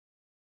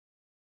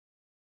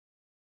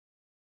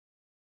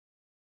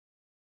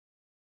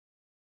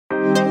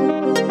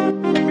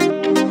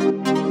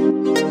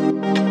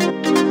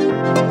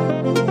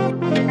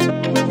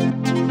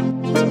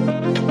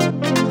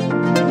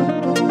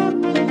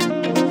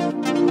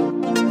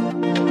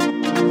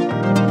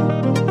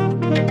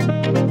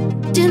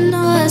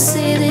I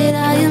say that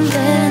I am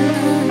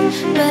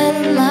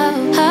better now.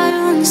 I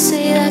don't wanna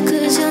say that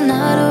 'cause you're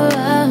not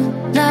around.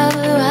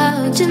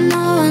 You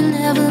know I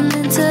never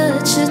meant to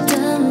let you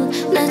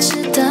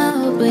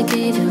down. We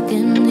gave you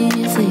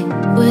anything,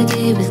 we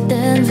gave you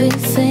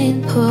everything.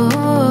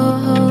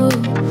 Oh,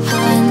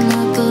 I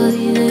not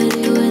believe that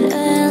it would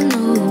end.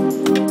 Oh,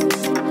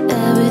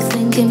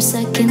 everything came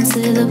second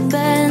to the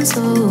band.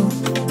 So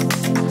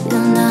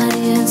you're not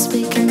even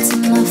speaking to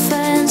my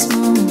friends,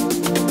 no.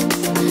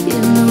 You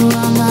know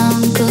all my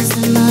uncles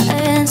and my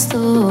aunts,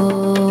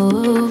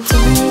 though.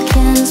 20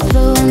 cans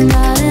blowing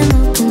out and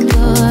open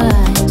your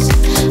eyes.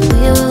 We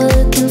were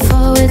looking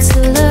forward to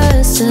the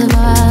rest of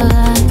our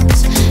lives.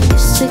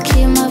 Used to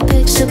keep my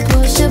picture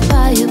posted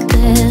by your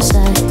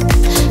bedside.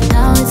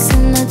 Now it's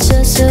in the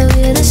dresser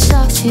with a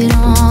sock you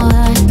don't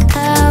like.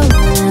 I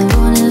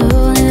want it,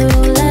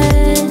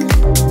 rollin'.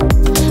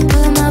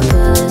 Put my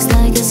brothers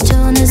like it's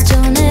Jonas.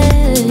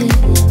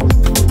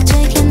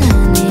 Drinking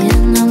honey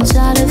and I'm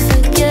trying to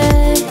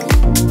forget.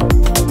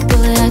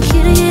 Boy, I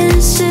keep getting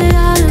this shit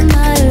out of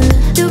my head.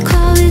 You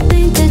probably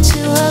think that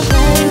you are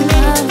better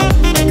now.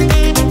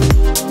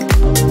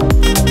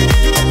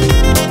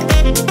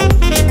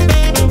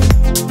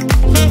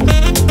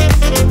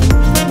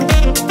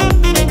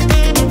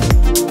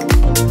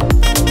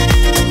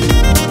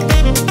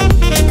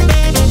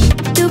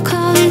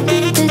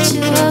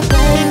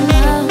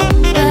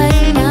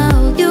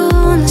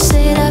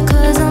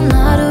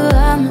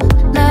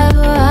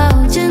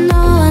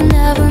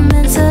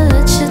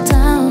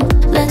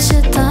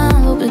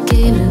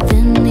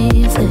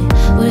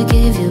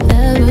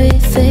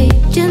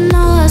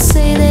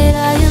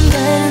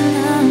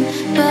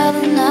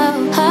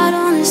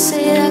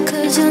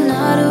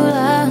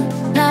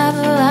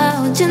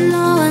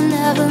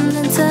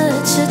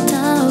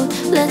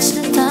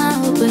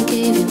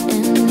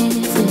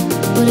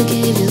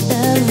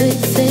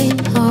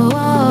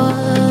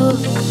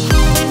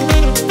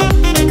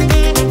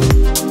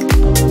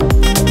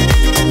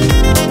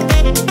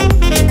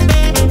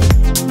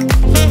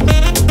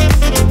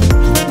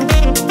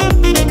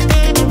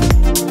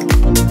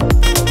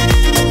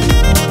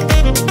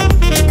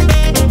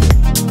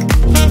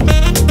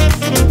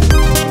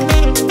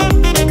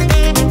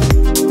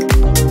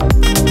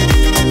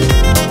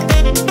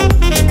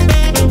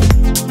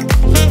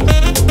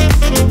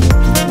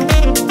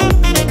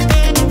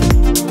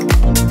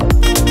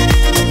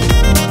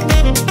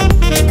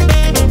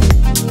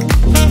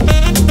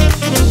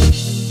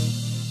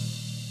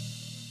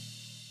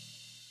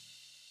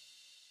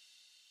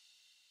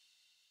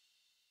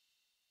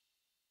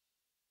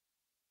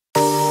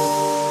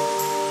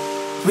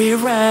 We're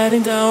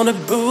riding down the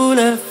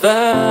boulevard.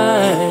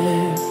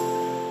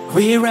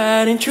 We're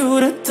riding through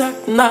the dark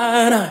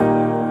night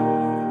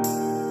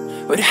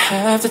with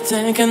half the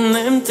tank and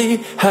empty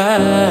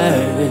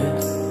heart.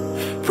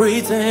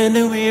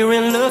 Pretending we're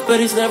in love, but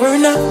it's never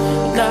enough.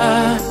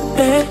 Nah,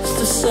 as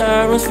the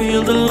sirens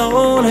feel the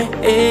lonely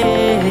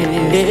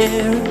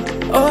air.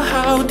 Oh,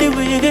 how did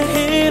we get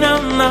here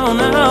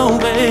now,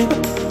 babe?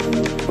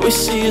 We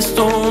see a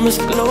storm is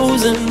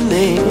closing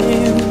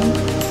in.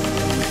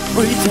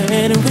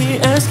 Pretending we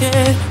ain't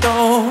scared,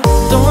 no.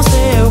 Don't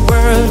say a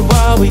word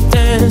while we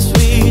dance,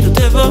 sweet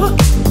devil.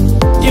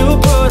 You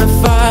put a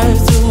fire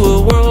to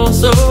a world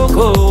so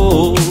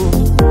cold.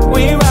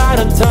 We ride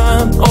a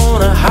time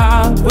on a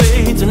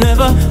highway to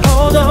never.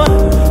 Hold on,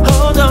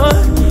 hold on,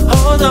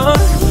 hold on,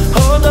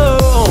 hold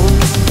on.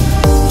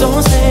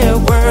 Don't say a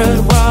word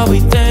while we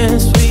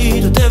dance,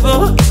 sweet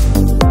devil.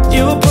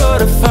 You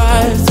put a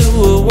fire to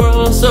a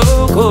world so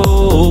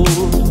cold.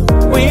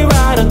 We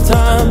ride a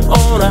time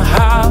on a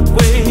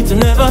highway to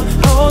never.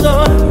 Hold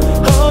on,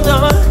 hold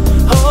on,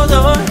 hold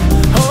on,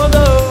 hold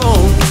on.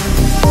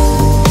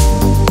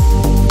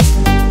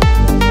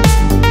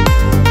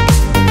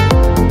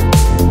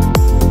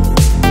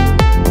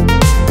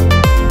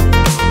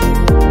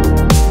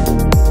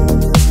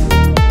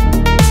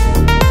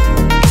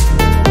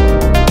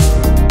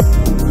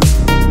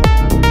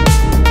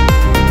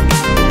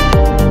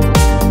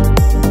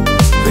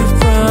 We're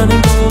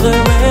running all the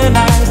red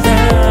lights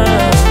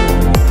down.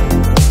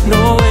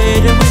 No way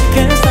that we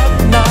can stop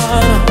now.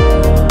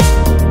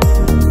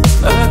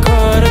 A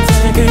quarter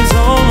tank is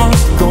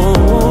almost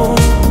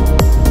gone.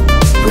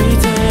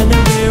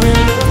 Pretending we're in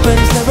love, but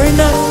it's never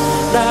enough.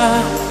 Nah,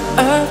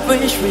 I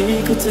wish we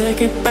could take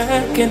it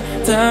back in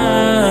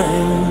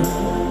time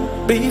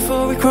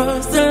before we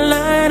cross the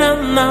line.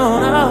 I'm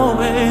now,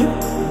 babe.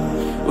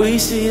 We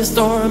see a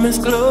storm is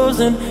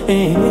closing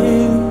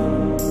in.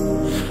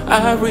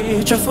 I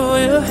reach out for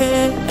your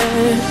hand.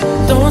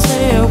 Don't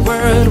say a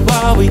word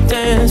while we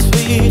dance,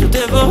 sweet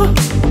devil.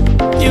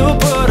 You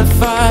put a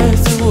fire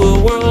to a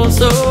world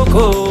so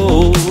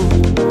cold.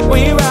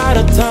 We ride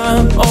a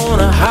time on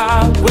a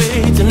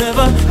highway to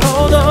never.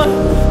 Hold on,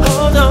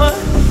 hold on,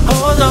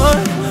 hold on,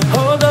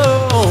 hold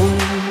on.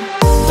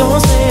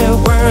 Don't say a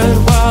word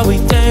while we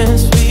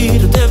dance,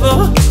 sweet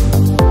devil.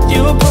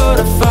 You put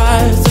a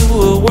fire to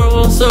a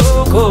world so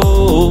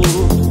cold.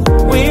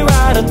 We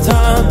ride a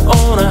time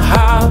on a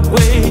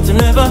highway to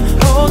never.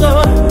 Hold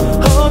on,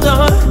 hold on.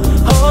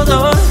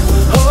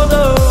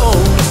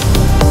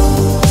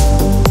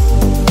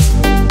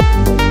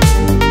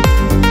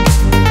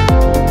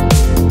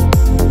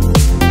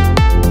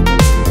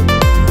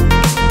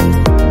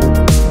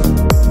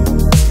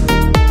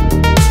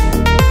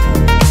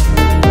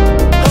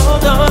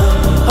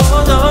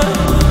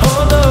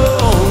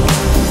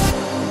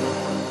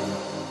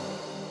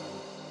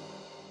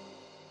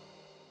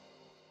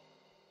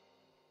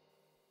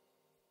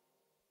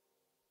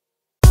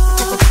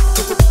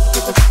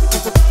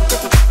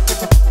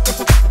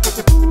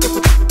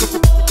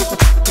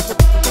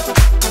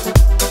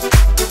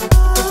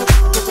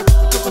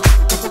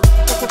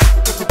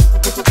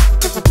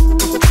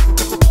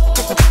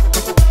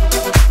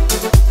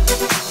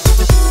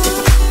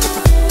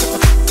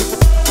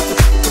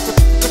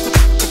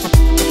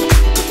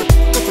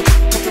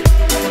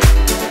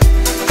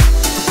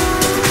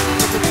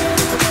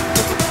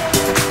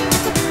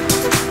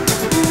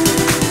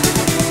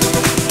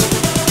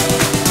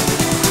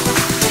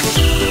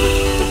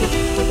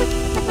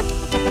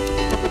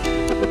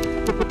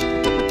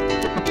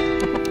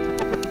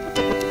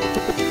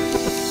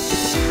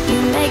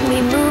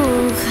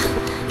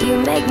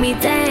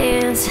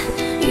 dance.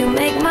 You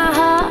make my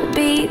heart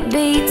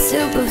beat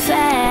super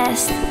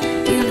fast.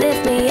 You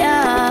lift me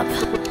up,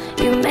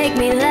 you make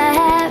me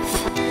laugh.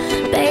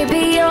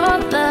 Baby, you're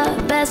the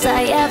best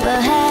I ever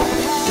had.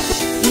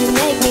 You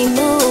make me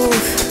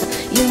move,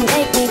 you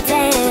make me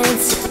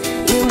dance.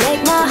 You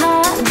make my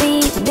heart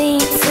beat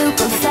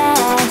super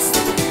fast.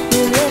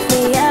 You lift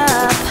me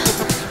up,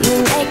 you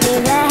make me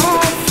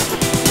laugh.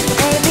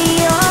 Baby,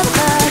 you're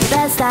the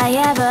best I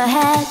ever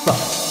had.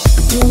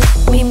 You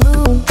make me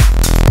move,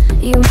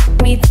 you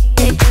make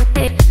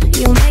me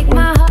you make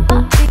my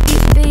heart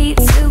beat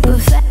super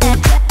fast.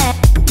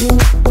 You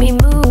make me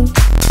move,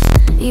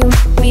 you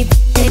make me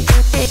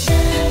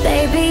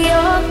baby,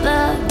 you're the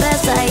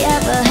best I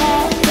ever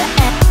had.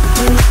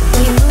 You make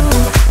me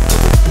move,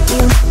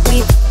 you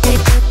make me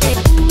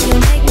you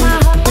make my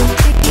heart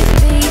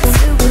beat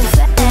super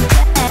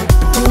fast.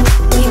 You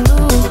make me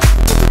move,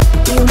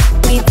 you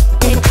make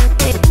me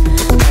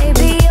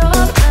baby,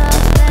 you're the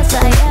best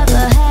I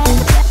ever had.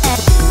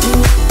 You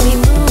make me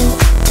move,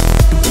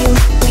 you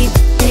make me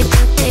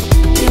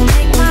you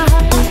make my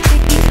heart beat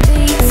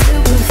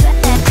super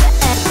fast.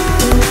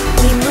 You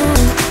make me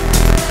move,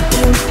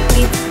 you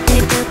make me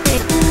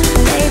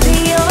baby,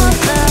 you're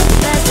the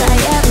best I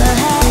ever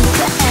had.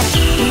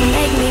 You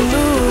make me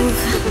move,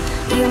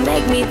 you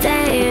make me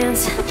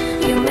dance.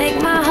 You make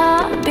my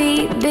heart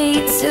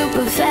beat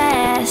super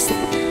fast.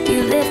 You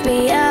lift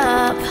me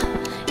up,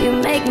 you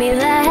make me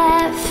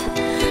laugh.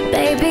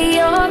 Baby,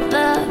 you're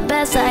the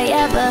best I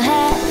ever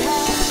had.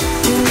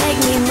 You make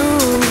me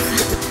move,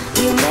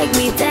 you make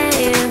me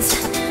dance.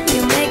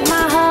 You make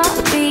my heart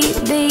beat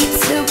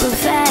super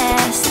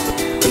fast.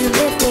 You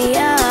lift me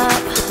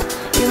up,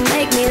 you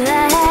make me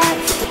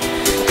laugh.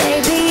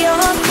 Baby,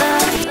 you're the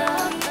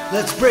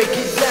Let's break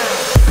it down.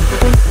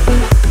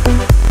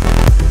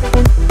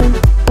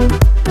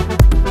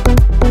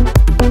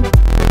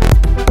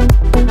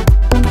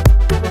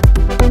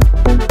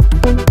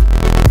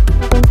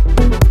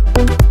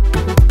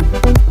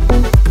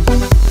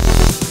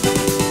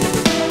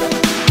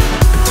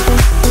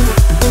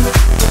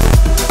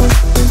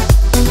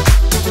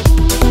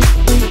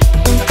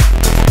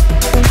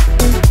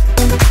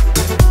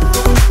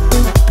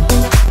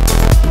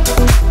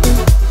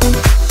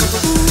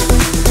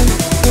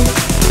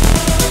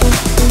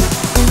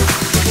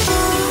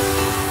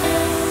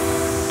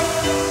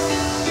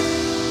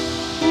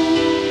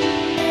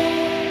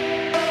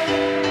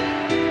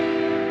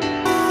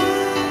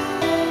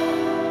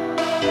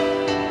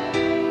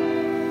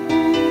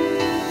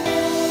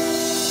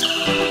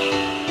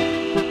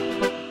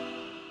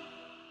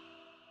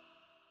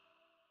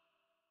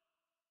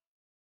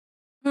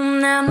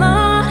 un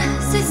amor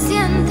se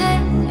siente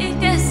y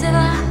que se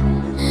va.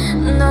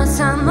 Dos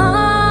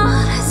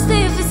amores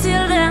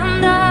difícil de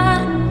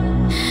andar.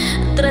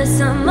 Tres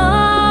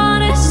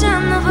amores ya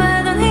no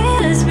puedo ni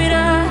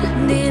respirar.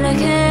 Dile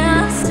qué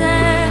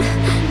hacer,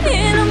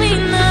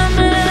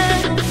 ilumíname.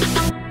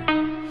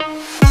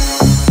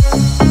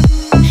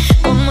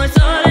 Como el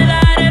sol, el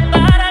aire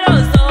para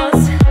los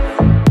dos.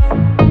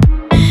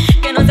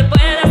 Que no se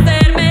puede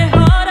hacer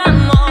mejor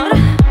amor.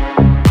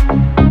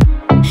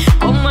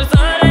 Como el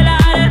sol, el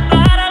aire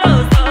para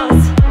los dos.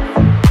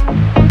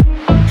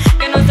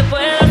 Que no se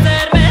puede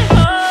hacer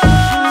mejor.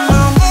 Un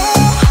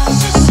amor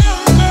se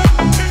siente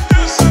y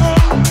que se va.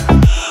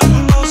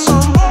 Dos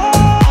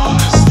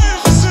amores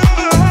difícil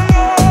de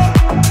andar.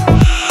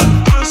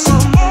 Tres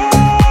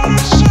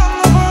amores ya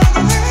no puedo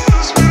ni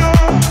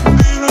respirar.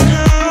 Dile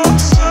qué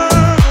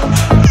hacer,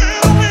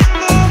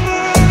 ilumíname.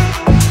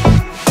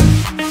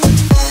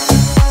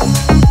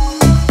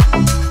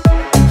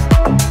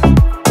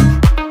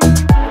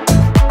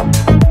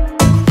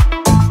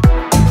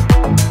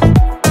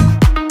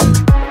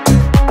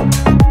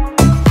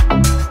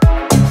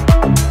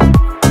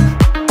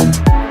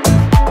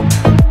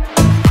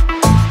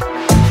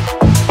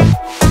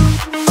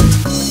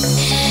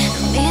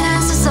 Mira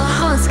esos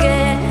ojos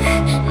que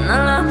no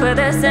lo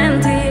puedes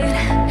sentir,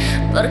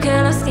 porque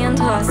lo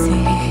siento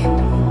así.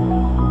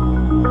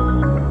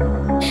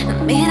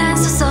 Mira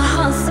esos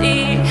ojos,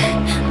 sí,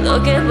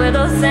 lo que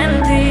puedo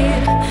sentir,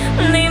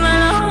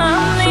 dímelo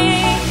a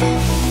mí.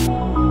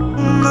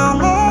 Un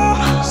amor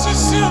se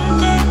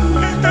siente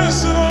y que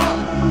se va.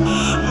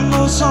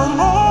 Dos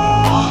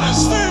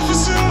amores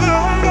difícil de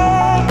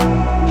andar.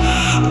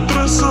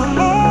 Tres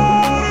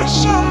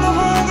amores ya no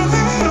puedo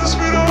ni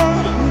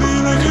respirar.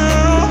 Dile qué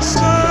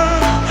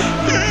hacer,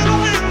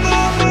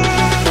 ilumíname.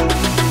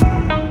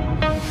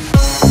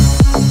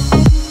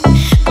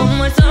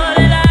 Como el sol,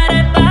 el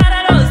aire para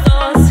los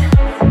dos.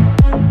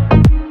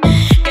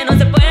 Que no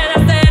se puede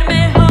hacer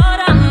mejor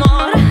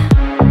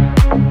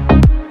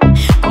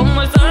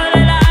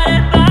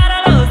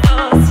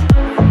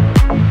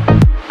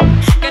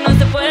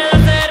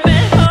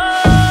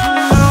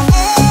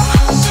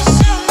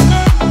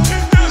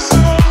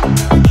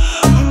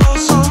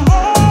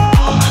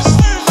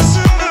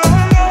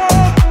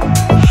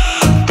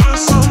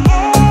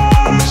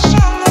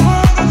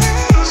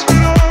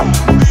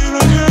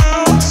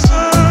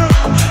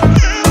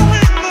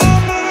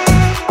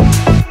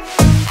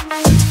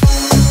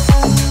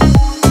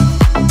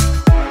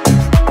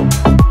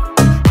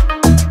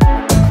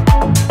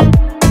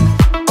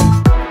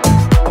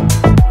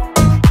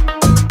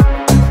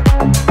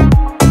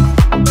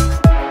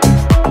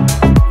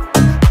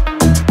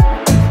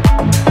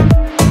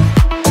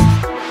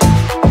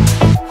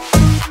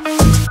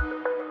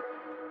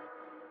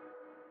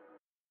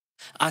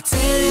I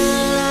tell you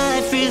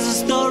life is a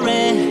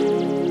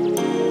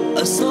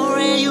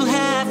story you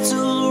have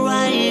to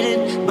write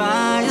it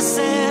by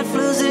yourself.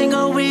 Losing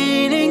or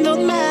winning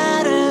don't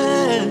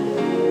matter.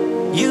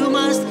 You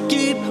must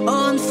keep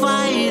on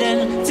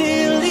fighting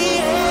till the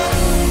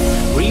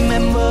end.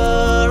 Remember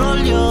all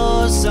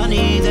your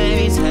sunny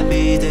days,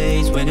 happy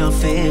days when you're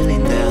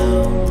feeling down.